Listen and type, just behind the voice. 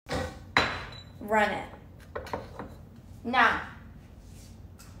run it. Now,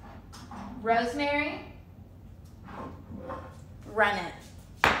 rosemary, run it.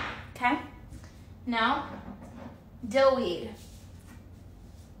 Okay? Now, dillweed,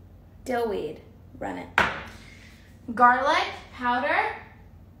 run it. Garlic powder,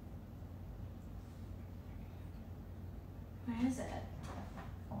 where is it?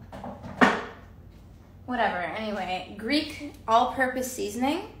 Whatever, anyway, Greek all-purpose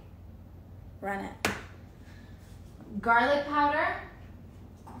seasoning, run it. Garlic powder,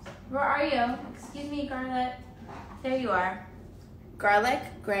 where are you? Excuse me, garlic. There you are. Garlic,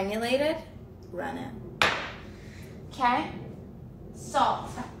 granulated, run it. Okay? Salt.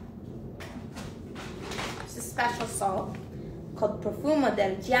 It's a special salt called Profumo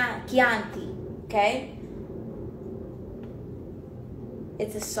del Chianti, okay?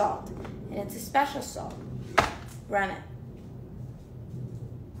 It's a salt, and it's a special salt. Run it.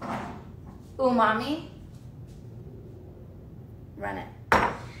 Umami, run it.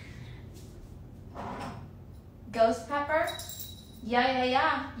 Ghost pepper,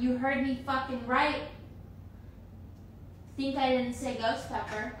 yeah, you heard me fucking right. Think I didn't say ghost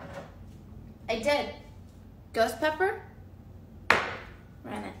pepper? I did. Ghost pepper,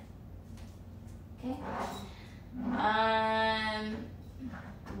 run it. Okay.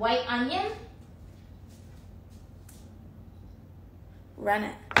 White onion, run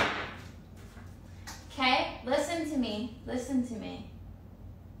it. Okay, listen to me.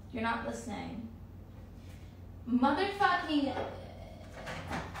 You're not listening. Motherfucking...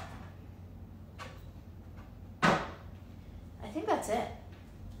 I think that's it.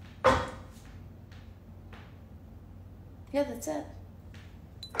 Yeah, that's it.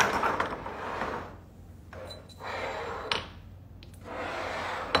 I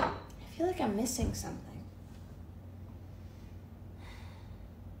feel like I'm missing something.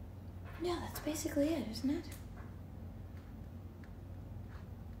 Yeah, that's basically it, isn't it?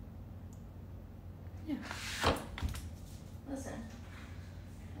 Yeah. Listen.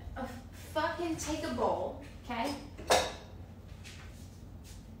 Fucking take a bowl, okay?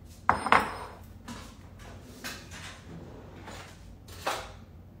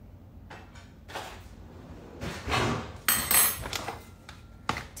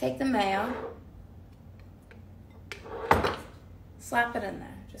 Take the mayo. Slap it in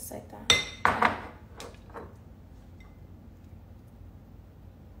there, just like that.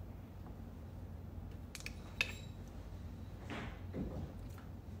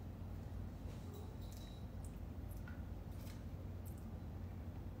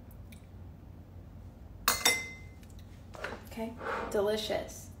 Okay,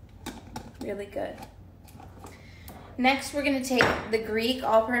 delicious. Really good. Next, we're gonna take the Greek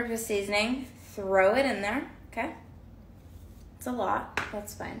all-purpose seasoning, throw it in there, okay? It's a lot,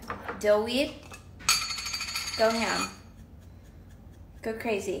 that's fine. Dillweed, go ham. Go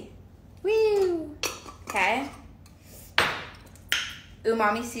crazy. Woo! Okay.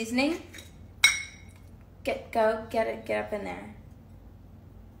 Umami seasoning. Get up in there.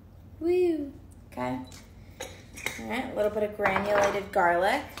 Woo! Okay. All right, a little bit of granulated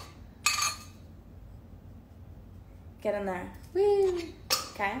garlic. Get in there. Woo!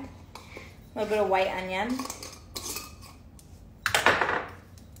 Okay. A little bit of white onion.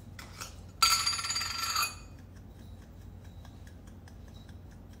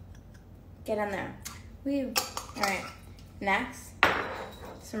 Get in there. Woo! All right. Next,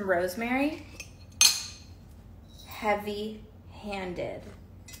 some rosemary. Heavy-handed.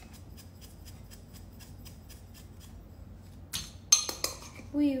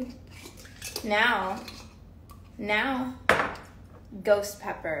 Woo! Now, ghost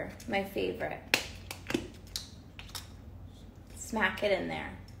pepper, my favorite. Smack it in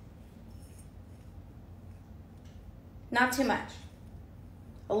there. Not too much.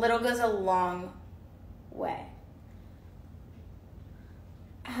 A little goes a long way.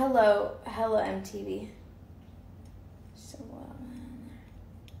 Hello MTV. So well,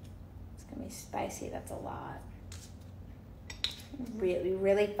 it's gonna be spicy. That's a lot.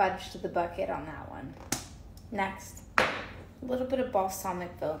 Really fudged the bucket on that one. Next, a little bit of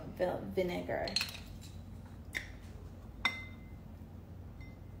balsamic vinegar.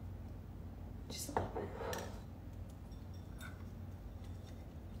 Just a little bit.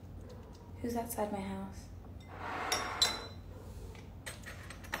 Who's outside my house?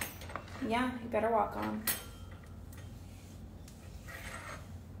 Yeah, you better walk on.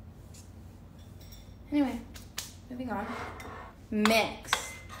 Anyway, moving on. Mix.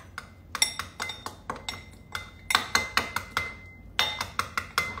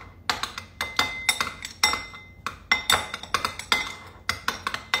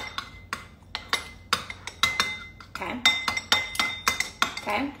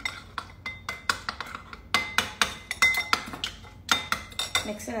 Okay?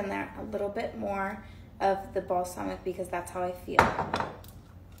 Mix it in there, a little bit more of the balsamic because that's how I feel.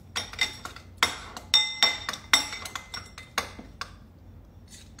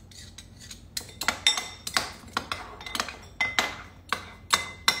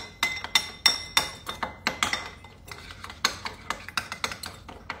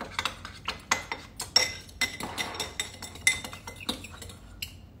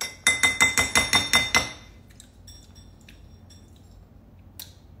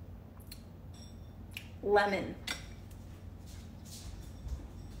 Lemon.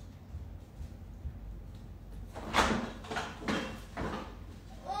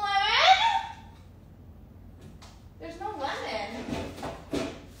 There's no lemon.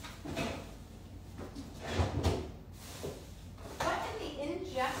 What in the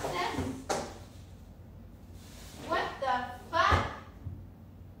injustice? What the fuck?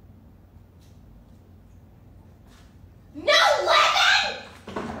 No lemon!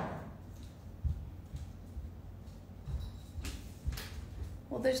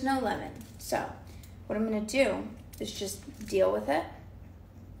 Well, there's no lemon. So, what I'm gonna do is just deal with it.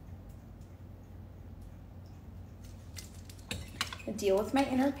 I deal with my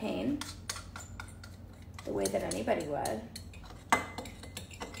inner pain the way that anybody would.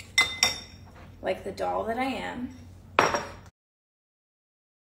 Like the doll that I am.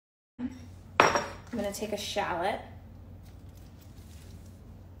 I'm gonna take a shallot.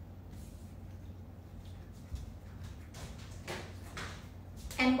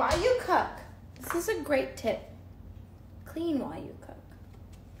 And while you cook, this is a great tip. Clean while you cook.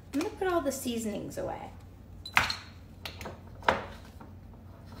 I'm gonna put all the seasonings away.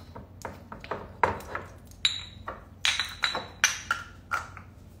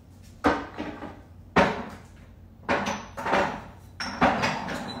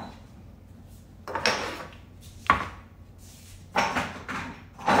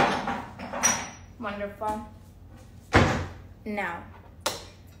 Wonderful. Now,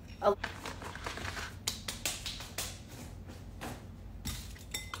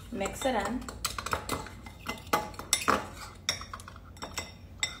 mix it in.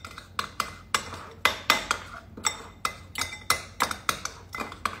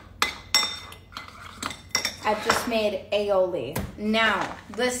 I've just made aioli. Now,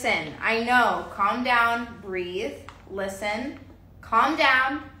 listen, I know, calm down, breathe, listen, calm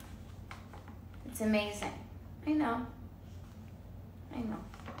down. It's amazing. I know.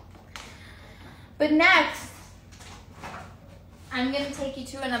 But next, I'm gonna take you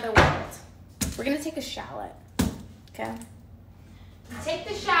to another world. We're gonna take a shallot, okay? Take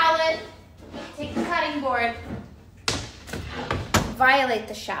the shallot, take the cutting board, violate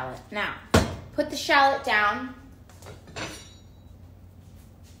the shallot. Now, put the shallot down.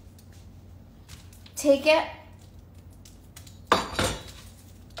 Take it.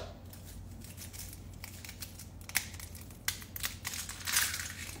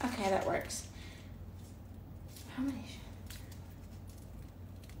 Okay, that works. How many?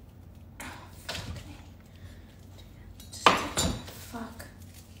 Oh, fuck me. Fuck.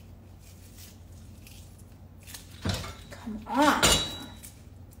 Come on.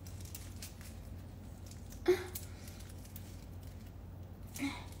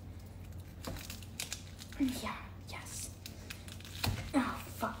 Yeah, yes. Oh,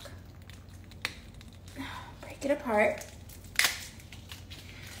 fuck. Break it apart.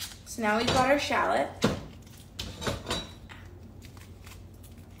 So now we've got our shallot.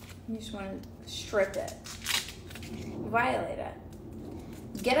 You just want to strip it. Violate it.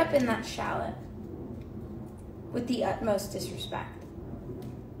 Get up in that shallot with the utmost disrespect.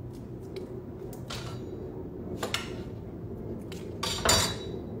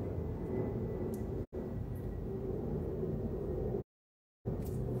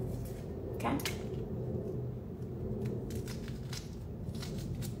 Okay?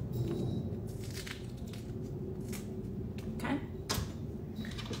 Okay?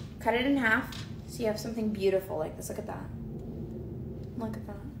 Cut it in half so you have something beautiful like this. Look at that. Look at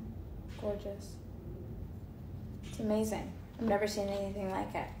that. Gorgeous. It's amazing. I've never seen anything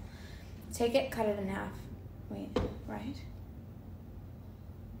like it. Take it, cut it in half. Wait, right?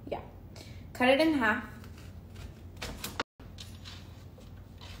 Yeah. Cut it in half.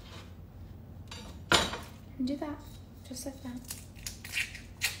 And do that. Just like that.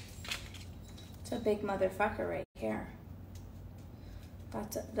 It's a big motherfucker right here.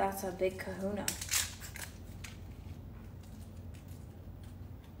 That's a big kahuna.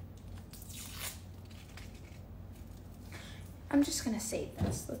 I'm just gonna save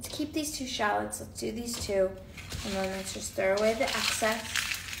this. Let's keep these 2 shallots. Let's do these 2. And then let's just throw away the excess.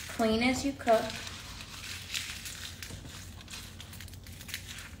 Clean as you cook.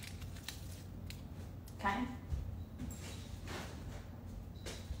 Okay.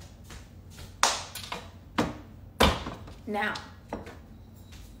 Now,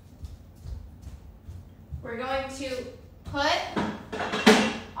 we're going to put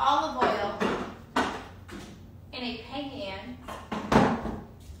olive oil in a pan.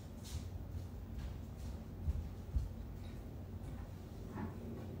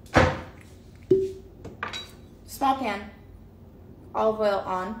 Small pan, olive oil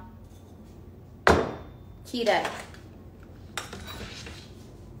on, heat it.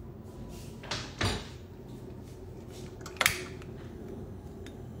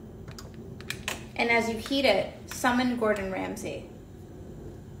 And as you heat it, summon Gordon Ramsay.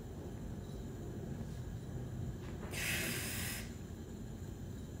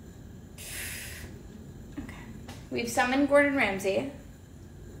 Okay. We've summoned Gordon Ramsay.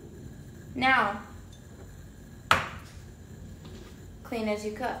 Now, clean as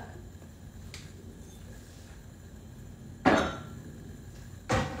you cook.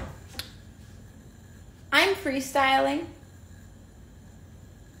 I'm freestyling.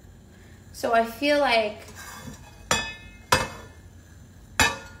 So I feel like,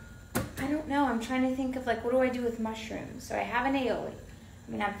 I don't know, I'm trying to think of like, what do I do with mushrooms? So I have an aioli.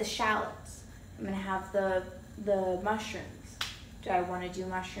 I'm gonna have the shallots. I'm gonna have the mushrooms. Do I want to do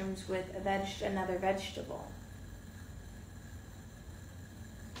mushrooms with another vegetable?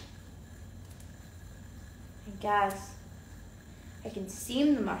 I guess I can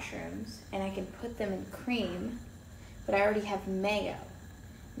steam the mushrooms and I can put them in cream, but I already have mayo.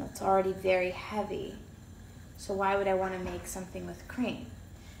 That's already very heavy. So why would I want to make something with cream?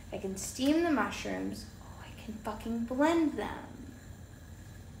 I can steam the mushrooms. Oh, I can fucking blend them.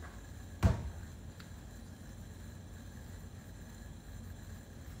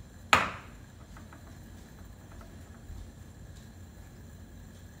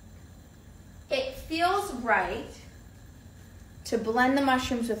 It feels right to blend the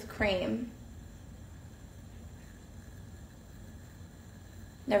mushrooms with cream.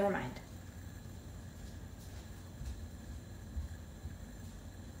 Never mind.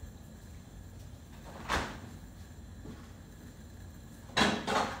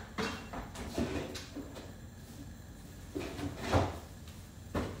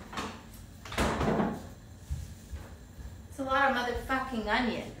 It's a lot of motherfucking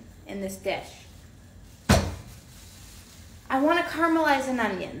onion in this dish. I want to caramelize an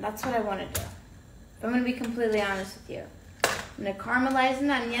onion. That's what I want to do. I'm going to be completely honest with you. I'm going to caramelize an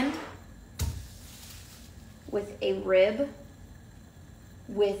onion with a rib,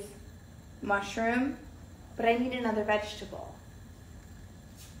 with mushroom, but I need another vegetable.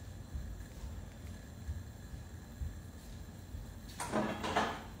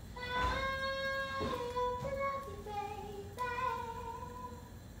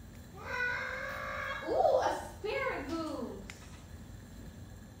 Ooh, asparagus.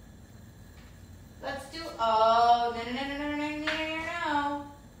 Let's do, oh, no.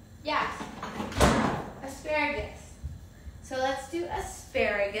 Yes, asparagus. So let's do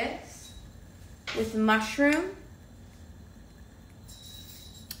asparagus with mushroom.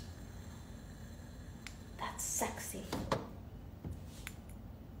 That's sexy.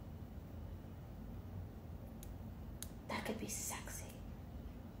 That could be sexy.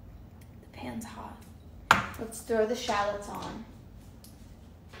 The pan's hot. Let's throw the shallots on.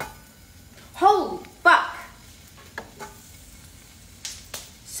 Holy fuck!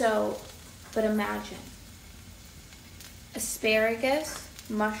 So, but imagine asparagus,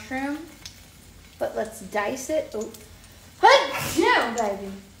 mushroom, but let's dice it. Oh, no,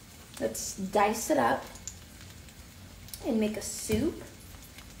 baby. Let's dice it up and make a soup.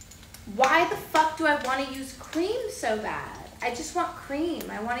 Why the fuck do I want to use cream so bad? I just want cream.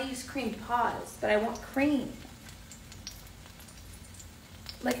 I want to use cream, pause, but I want cream.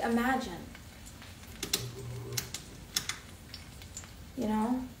 Like, imagine. You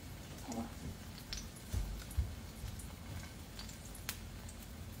know?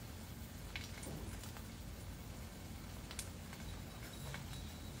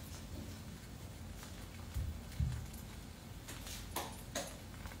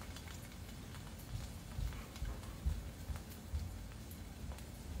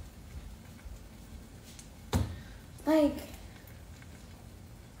 Like,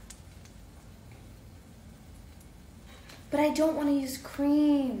 but I don't want to use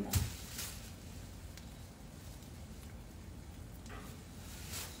cream.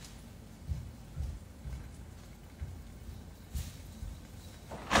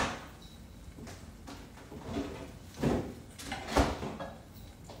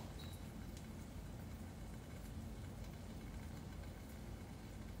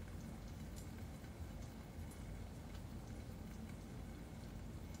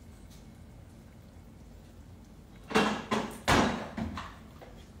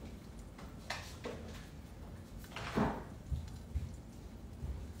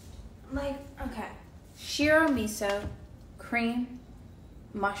 Like, okay. Shiro miso, cream,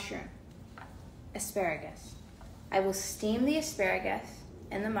 mushroom, asparagus. I will steam the asparagus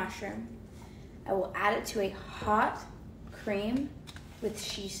and the mushroom. I will add it to a hot cream with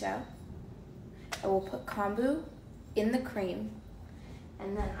shiso. I will put kombu in the cream,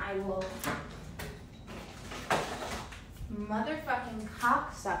 and then I will motherfucking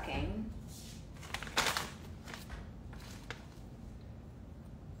cocksucking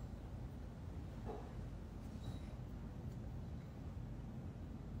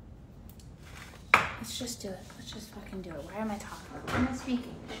let's just do it. Let's just fucking do it. Why am I talking? Why am I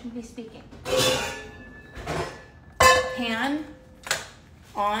speaking? I shouldn't be speaking. Pan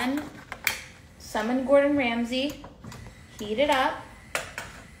on Summon Gordon Ramsay. Heat it up.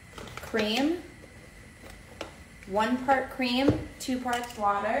 Cream. 1 part cream, 2 parts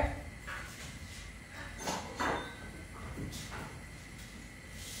water.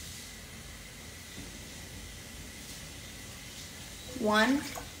 One.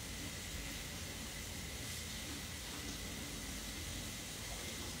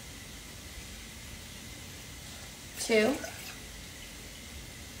 Two.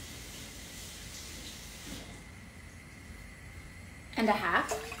 And a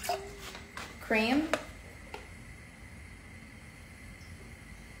half. Cream.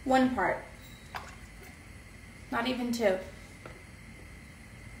 1 part. Not even 2.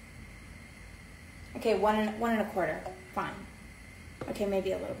 Okay, one and a quarter. Fine. Okay,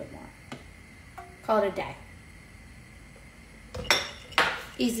 maybe a little bit more. Call it a day.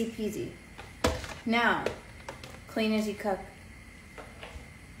 Easy peasy. Now, clean as you cook.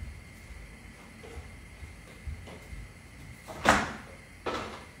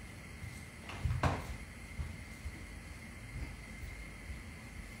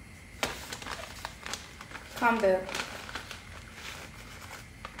 Kombu.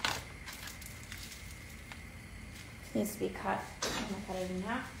 Needs to be cut. I'm gonna cut it in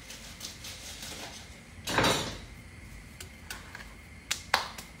half.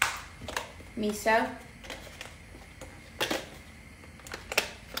 Miso.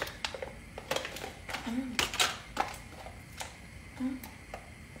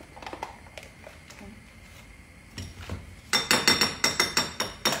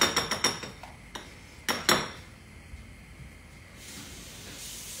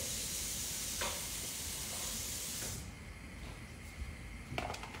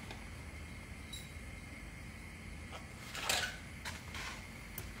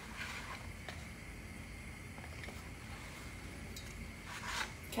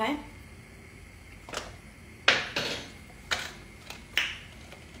 Okay.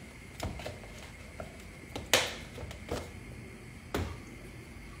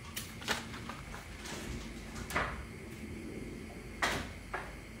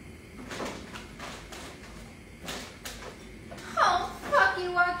 Oh, fucky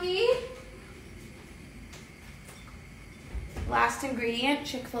wucky. Last ingredient,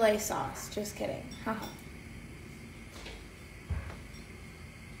 Chick-fil-A sauce. Just kidding. Haha.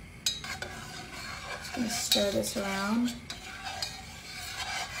 Gonna stir this around.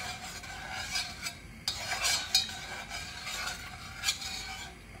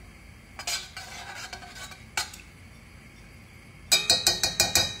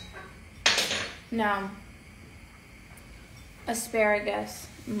 Now, asparagus,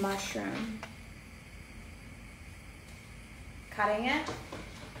 mushroom. Cutting it.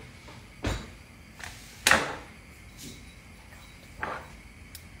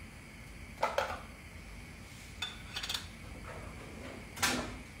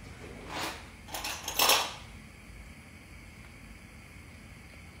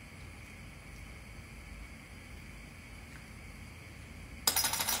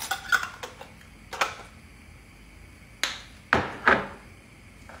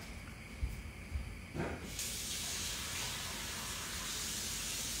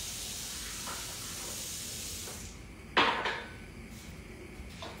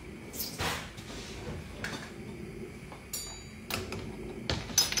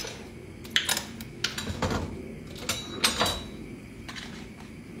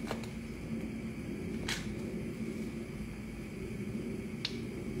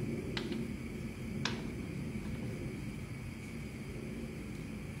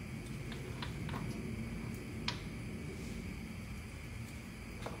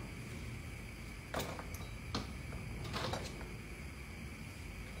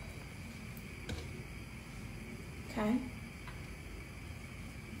 Okay.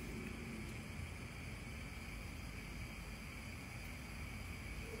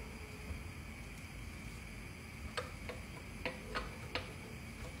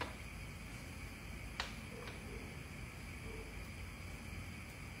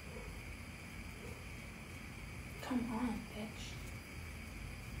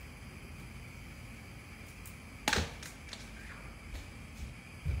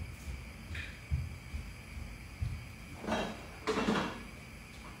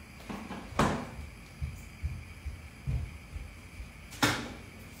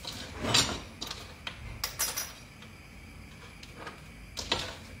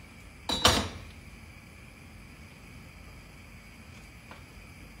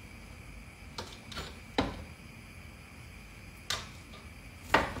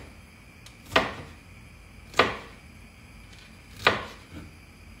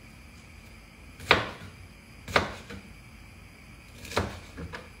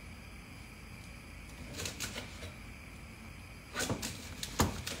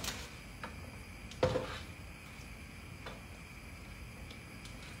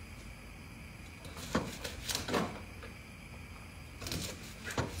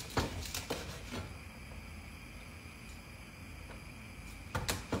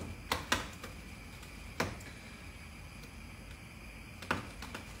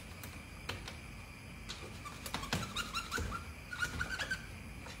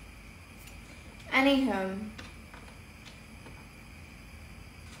 Anywho.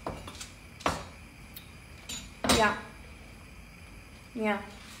 Yeah.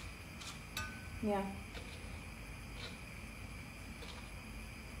 Yeah.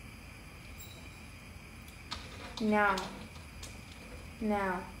 Yeah.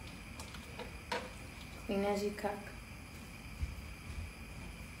 Now. Clean as you cook.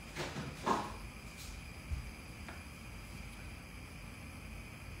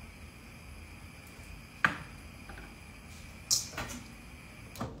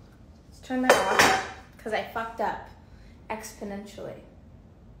 Let's turn that off because I fucked up exponentially.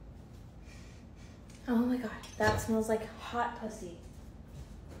 Oh my god, that smells like hot pussy.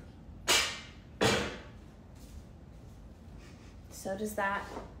 So does that.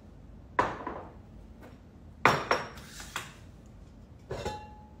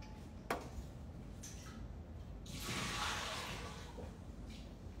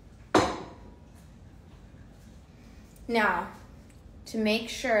 Now, to make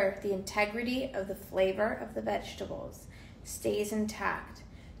sure the integrity of the flavor of the vegetables stays intact,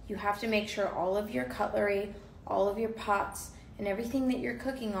 you have to make sure all of your cutlery, all of your pots, and everything that you're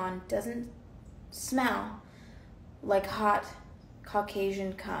cooking on doesn't smell like hot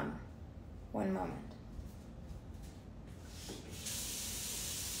Caucasian cum. One moment.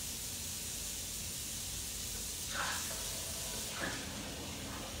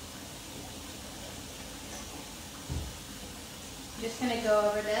 I'm just gonna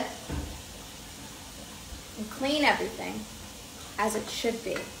go over this and clean everything as it should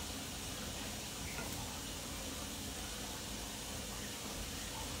be.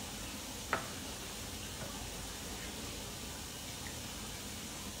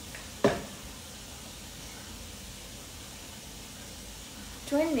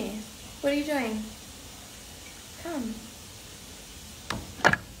 Join me. What are you doing? Come.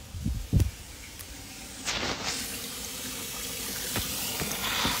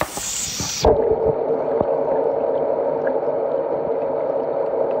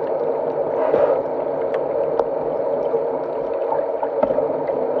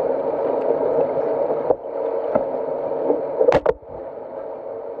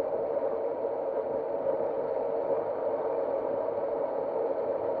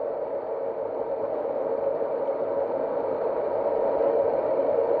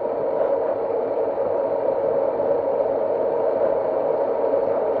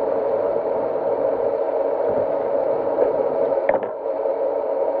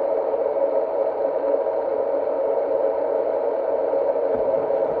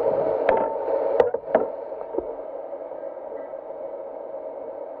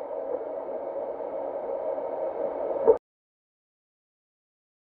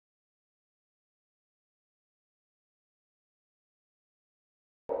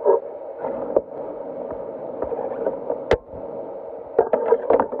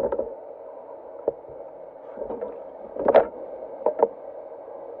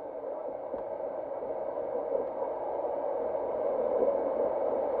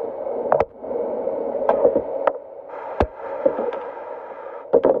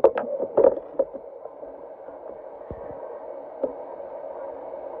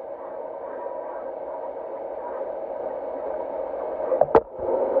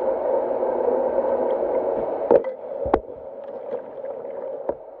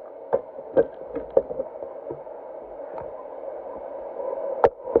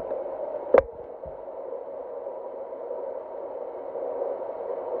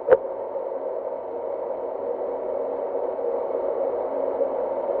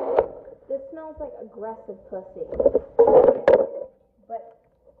 Smells like aggressive pussy. But,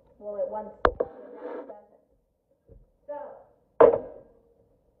 well, it once doesn't. So, I'm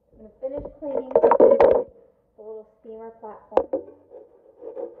going to finish cleaning the little steamer platform.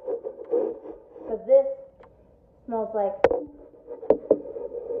 Because this smells like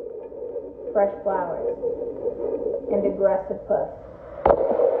fresh flowers and aggressive puss.